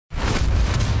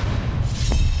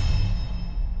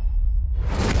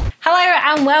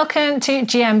Hello and welcome to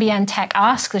GMBN Tech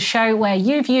Ask, the show where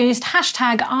you've used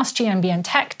hashtag Ask GMBN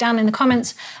Tech down in the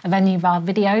comments of any of our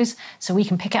videos so we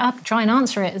can pick it up and try and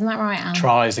answer it. Isn't that right, Anne?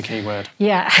 Try is the key word.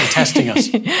 Yeah. You're testing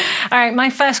us. All right, my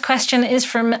first question is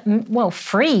from, well,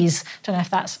 Freeze. Don't know if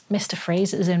that's Mr.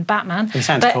 Freeze, as in Batman. He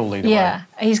sounds cool either way. Yeah,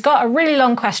 he's got a really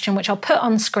long question, which I'll put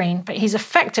on screen, but he's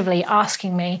effectively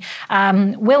asking me,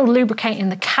 will lubricating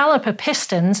the caliper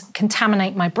pistons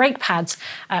contaminate my brake pads,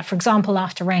 for example,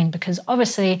 after rain? Because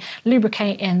obviously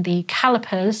lubricating the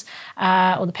calipers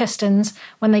or the pistons,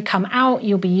 when they come out,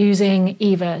 you'll be using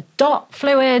either DOT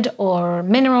fluid or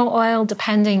mineral oil,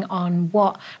 depending on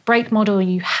what brake model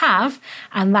you have,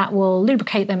 and that will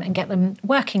lubricate them and get them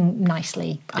working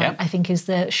nicely, I think is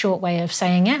the short way of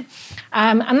saying it.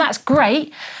 And that's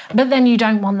great, but then you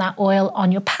don't want that oil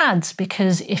on your pads,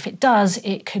 because if it does,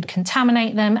 it could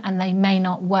contaminate them and they may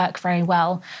not work very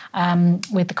well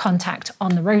with the contact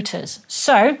on the rotors.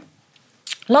 So,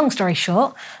 long story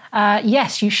short,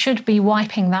 yes, you should be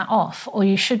wiping that off, or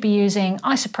you should be using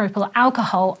isopropyl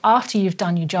alcohol after you've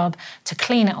done your job to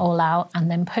clean it all out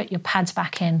and then put your pads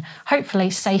back in, hopefully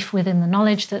safe within the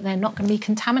knowledge that they're not going to be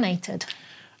contaminated.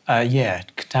 Yeah,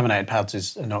 contaminated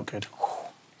pads are not good.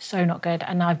 So not good,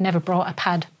 and I've never brought a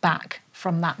pad back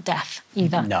from that death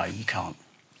either. No, you can't.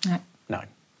 No,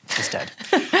 it's dead.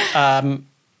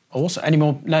 Also, any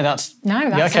more? No, that's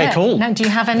yeah, okay, it. cool. No, do you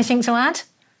have anything to add?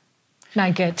 No,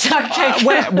 good. Okay.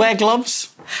 Wear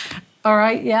gloves. All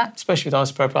right, yeah. Especially with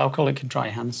isopropyl alcohol, it can dry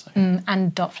your hands. So.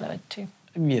 And DOT fluid too.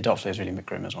 Yeah, DOT fluid is really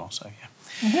grim as well, so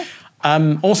yeah.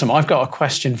 Awesome, I've got a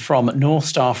question from North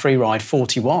Star Freeride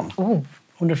 41. Ooh. I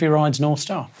wonder if he rides North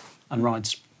Star and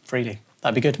rides freely.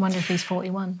 That'd be good. I wonder if he's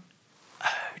 41. Oh,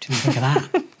 didn't think of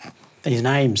that. These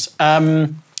names.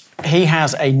 He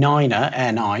has a Niner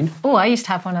Air 9. Oh, I used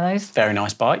to have one of those. Very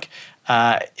nice bike.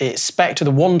 It's spec'd with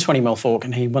a 120mm fork,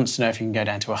 and he wants to know if he can go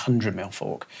down to a 100mm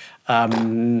fork.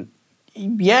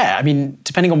 Yeah, I mean,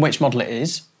 depending on which model it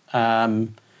is,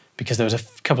 because there was a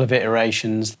couple of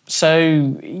iterations.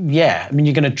 So, yeah, I mean,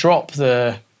 you're going to drop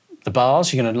the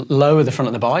bars, you're going to lower the front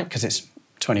of the bike because it's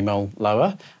 20mm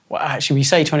lower. Well, actually, we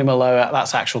say 20mm lower,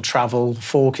 that's actual travel. The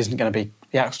fork isn't going to be,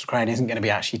 the axle crane isn't going to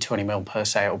be actually 20mm per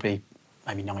se, it'll be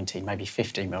maybe 19, maybe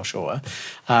 15mm shorter.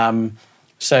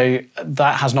 So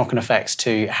that has knock-on effects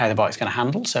to how the bike's going to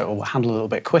handle. So it will handle a little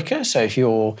bit quicker. So if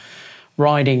you're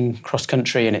riding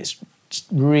cross-country and it's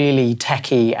really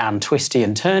techy and twisty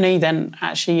and turny, then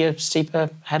actually a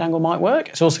steeper head angle might work.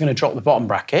 It's also going to drop the bottom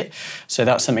bracket. So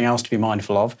that's something else to be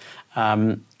mindful of.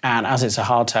 And as it's a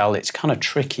hardtail, it's kind of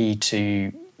tricky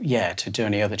to do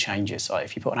any other changes. Like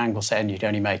if you put an angle set in, you'd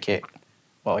only make it,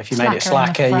 well, if you made it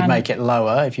slacker, you'd make it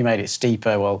lower. If you made it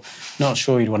steeper, well, not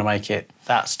sure you'd want to make it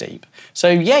that steep. So,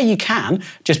 yeah, you can.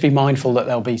 Just be mindful that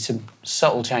there'll be some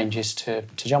subtle changes to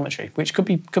geometry, which could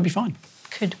be fine.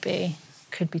 Could be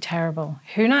terrible.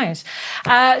 Who knows?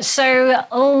 So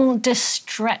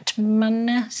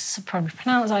Uldistretmanus, probably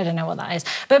pronounced, I don't know what that is.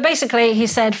 But basically, he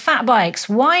said, fat bikes.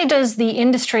 Why does the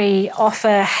industry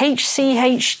offer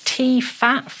HCHT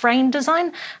fat frame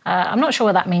design? I'm not sure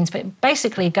what that means, but it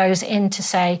basically goes in to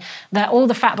say that all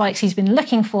the fat bikes he's been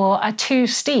looking for are too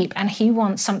steep, and he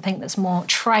wants something that's more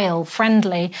trail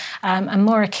friendly and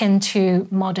more akin to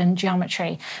modern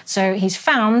geometry. So he's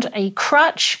found a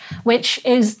crutch, which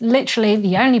is literally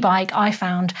the only bike I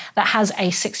found that has a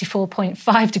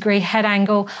 64.5 degree head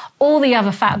angle. All the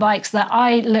other fat bikes that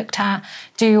I looked at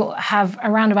do have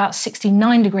around about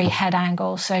 69 degree head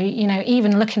angle. So, you know,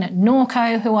 even looking at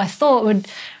Norco, who I thought would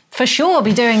for sure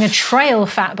be doing a trail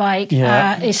fat bike,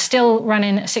 is still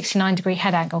running a 69 degree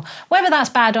head angle. Whether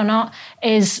that's bad or not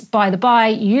is by the by.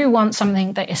 You want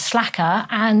something that is slacker,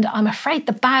 and I'm afraid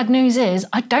the bad news is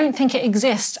I don't think it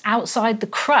exists outside the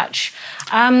crutch.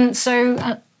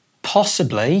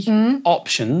 Possibly.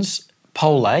 Options.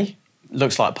 Pole,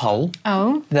 looks like pole.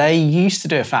 Oh. They used to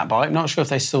do a fat bike. Not sure if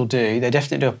they still do. They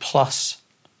definitely do a plus.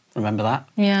 Remember that?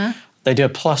 Yeah. They do a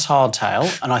plus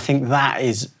hardtail, and I think that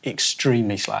is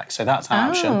extremely slack. So that's an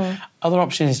option. Other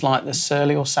options like the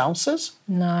Surly or Salsas.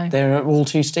 No. They're all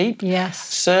too steep.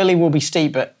 Yes. Surly will be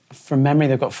steep, but from memory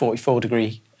they've got 44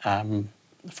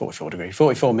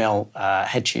 mil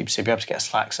head tubes, so you'll be able to get a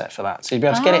slack set for that. So you'll be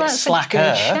able to get it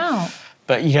slacker,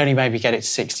 but you'd only maybe get it to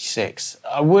 66.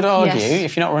 I would argue,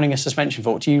 if you're not running a suspension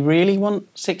fork, do you really want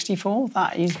 64?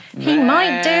 That is He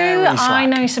might do. slack. I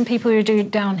know some people who do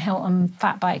downhill on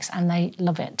fat bikes and they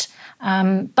love it.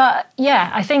 But yeah,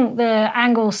 I think the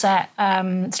angle set,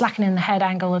 slackening the head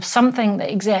angle of something that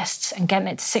exists and getting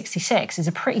it to 66 is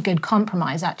a pretty good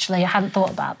compromise, actually. I hadn't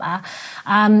thought about that.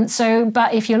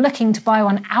 But if you're looking to buy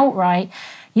one outright,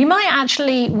 You might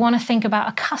actually want to think about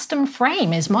a custom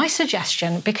frame is my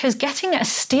suggestion, because getting a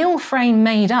steel frame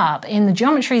made up in the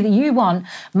geometry that you want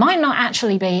might not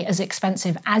actually be as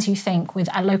expensive as you think with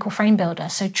a local frame builder.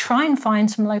 So try and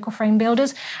find some local frame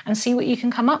builders and see what you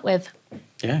can come up with.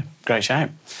 Yeah, great shout.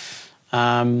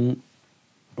 As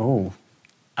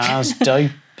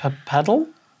dope pedal?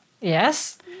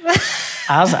 Yes.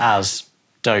 as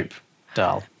dope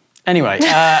dull. Anyway,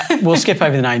 we'll skip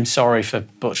over the name. Sorry for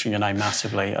butchering your name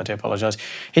massively. I do apologise.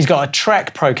 He's got a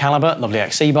Trek Pro Caliber, lovely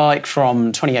XC bike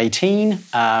from 2018,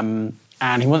 and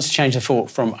he wants to change the fork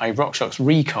from a RockShox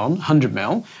Recon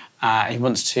 100mm. He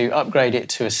wants to upgrade it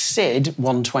to a SID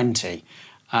 120.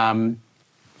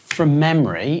 From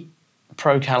memory,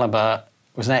 Pro Caliber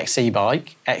was an XC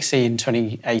bike. XC in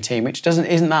 2018, which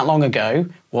isn't that long ago,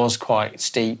 was quite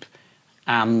steep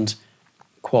and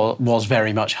was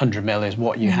very much 100mm is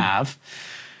what you have.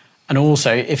 And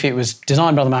also, if it was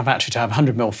designed by the manufacturer to have a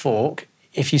 100mm fork,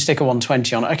 if you stick a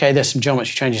 120 on it, okay, there's some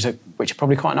geometry changes which are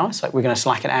probably quite nice. Like we're going to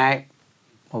slack it out,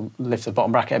 we'll lift the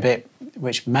bottom bracket a bit,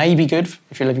 which may be good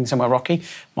if you're living somewhere rocky,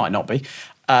 might not be.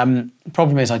 The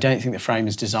problem is I don't think the frame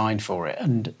is designed for it,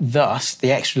 and thus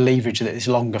the extra leverage that this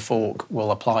longer fork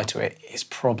will apply to it is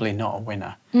probably not a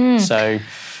winner. So,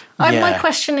 yeah. My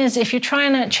question is, if you're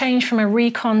trying to change from a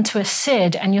Recon to a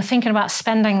SID and you're thinking about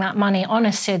spending that money on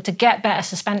a SID to get better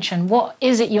suspension, what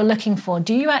is it you're looking for?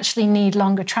 Do you actually need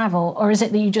longer travel, or is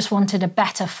it that you just wanted a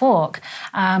better fork?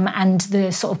 And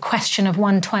the sort of question of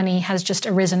 120 has just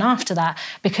arisen after that,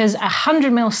 because a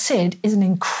 100mm SID is an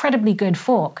incredibly good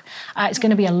fork. It's going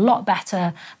to be a lot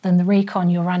better than the Recon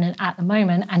you're running at the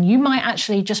moment, and you might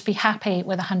actually just be happy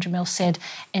with a 100mm SID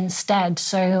instead.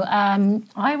 So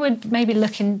I would maybe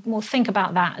think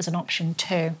about that as an option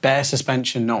too. Better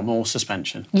suspension, not more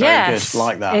suspension. Yes, very good,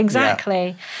 like that.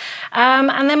 Exactly. Yeah.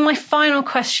 And then my final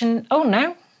question,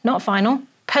 not final,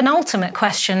 penultimate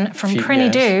question from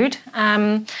Prinny Dude,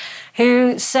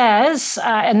 who says,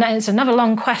 and it's another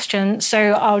long question,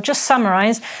 so I'll just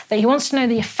summarise, that he wants to know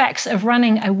the effects of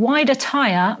running a wider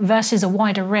tyre versus a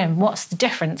wider rim. What's the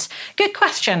difference? Good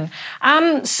question.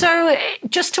 So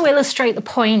just to illustrate the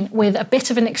point with a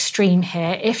bit of an extreme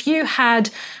here, if you had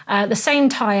the same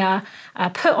tyre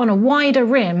put on a wider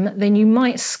rim, then you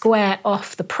might square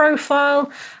off the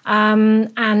profile,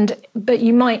 but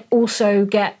you might also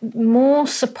get more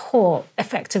support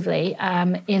effectively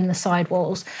in the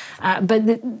sidewalls.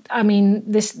 There's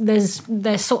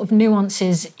sort of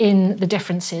nuances in the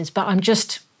differences, but I'm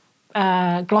just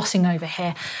glossing over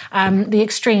here. The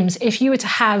extremes. If you were to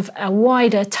have a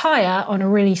wider tyre on a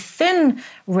really thin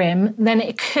rim, then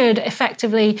it could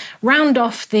effectively round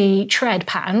off the tread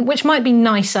pattern, which might be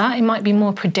nicer, it might be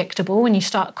more predictable when you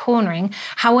start cornering.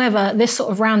 However, this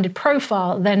sort of rounded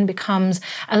profile then becomes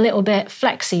a little bit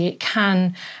flexy. It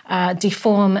can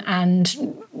deform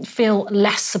and feel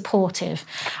less supportive.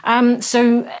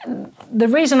 So the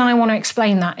reason I want to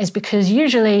explain that is because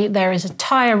usually there is a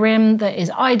tyre rim that is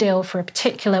ideal for a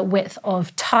particular width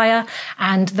of tyre,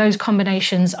 and those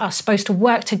combinations are supposed to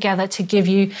work together to give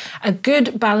you a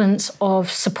good balance of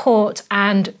support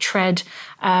and tread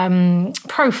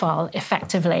profile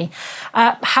effectively.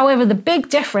 However, the big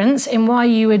difference in why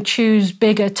you would choose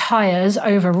bigger tyres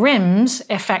over rims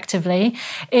effectively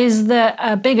is that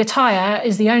a bigger tyre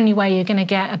is the only way you're going to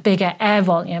get a bigger air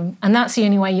volume, and that's the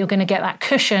only way you're going to get that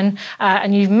cushion.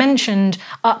 And you've mentioned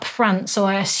up front, so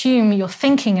I assume you're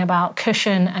thinking about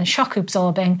cushion and shock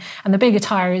absorbing, and the bigger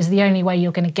tyre is the only way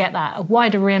you're going to get that. A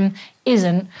wider rim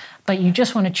isn't, but you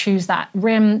just want to choose that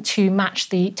rim to match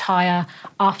the tyre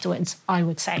afterwards, I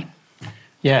would say.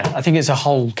 Yeah, I think it's a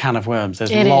whole can of worms.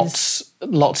 There's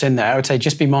lots in there. I would say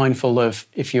just be mindful of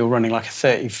if you're running like a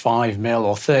 35mm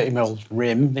or 30mm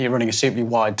rim, that you're running a suitably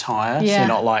wide tyre, so you're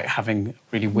not like having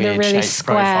really weird shaped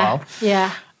square profile.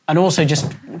 Yeah. And also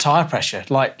just tyre pressure.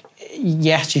 Like,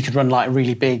 yes, you could run like a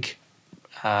really big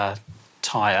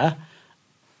tyre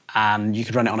and you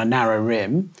could run it on a narrow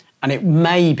rim, and it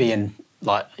may be in,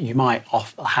 like, you might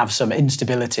have some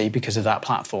instability because of that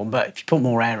platform, but if you put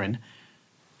more air in,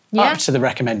 up to the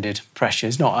recommended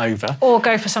pressures, not over. Or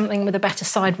go for something with a better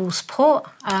sidewall support,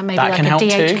 maybe that like can a help DH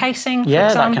too. casing, for example.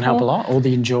 example. That can help a lot, or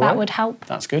the Enduro. That would help.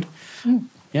 That's good.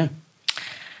 Yeah.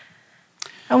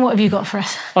 And what have you got for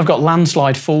us? I've got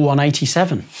Landslide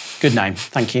 4187. Good name,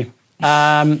 thank you.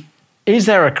 Is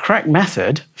there a correct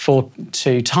method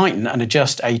to tighten and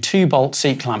adjust a 2-bolt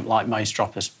seat clamp like most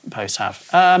droppers posts have?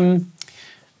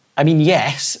 I mean,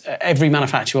 yes, every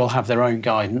manufacturer will have their own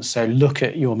guidance, so look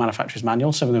at your manufacturer's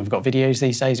manual. Some of them have got videos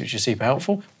these days, which are super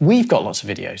helpful. We've got lots of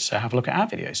videos, so have a look at our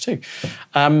videos too.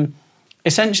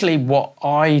 Essentially, what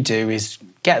I do is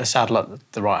get the saddle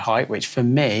at the right height, which for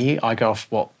me, I go off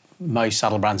what most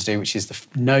saddle brands do, which is the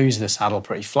nose of the saddle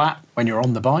pretty flat when you're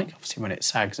on the bike. Obviously, when it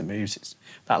sags and moves,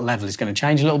 that level is going to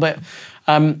change a little bit.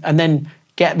 And then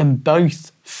get them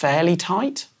both fairly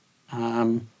tight.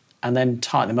 And then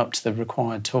tighten them up to the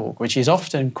required torque, which is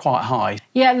often quite high.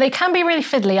 Yeah, they can be really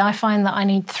fiddly. I find that I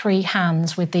need 3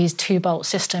 hands with these 2-bolt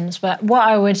systems. But what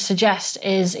I would suggest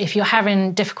is if you're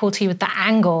having difficulty with the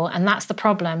angle, and that's the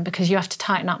problem because you have to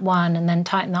tighten up one and then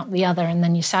tighten up the other and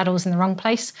then your saddle's in the wrong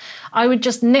place, I would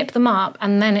just nip them up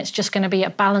and then it's just going to be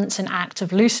a balancing act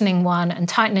of loosening one and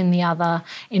tightening the other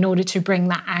in order to bring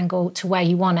that angle to where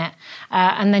you want it.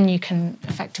 And then you can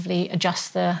effectively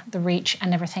adjust the reach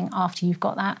and everything after you've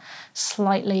got that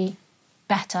slightly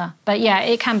better. But yeah,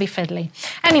 it can be fiddly.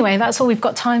 Anyway, that's all we've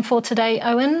got time for today,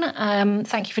 Owen.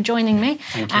 Thank you for joining me.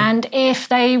 Thank you. And if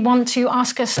they want to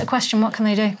ask us a question, what can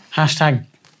they do? Hashtag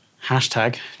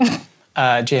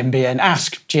GMBN,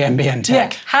 Ask GMBN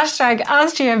Tech. Yeah, hashtag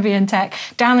Ask GMBN Tech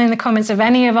down in the comments of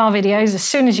any of our videos as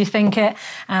soon as you think it,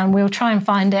 and we'll try and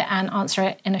find it and answer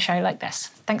it in a show like this.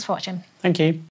 Thanks for watching. Thank you.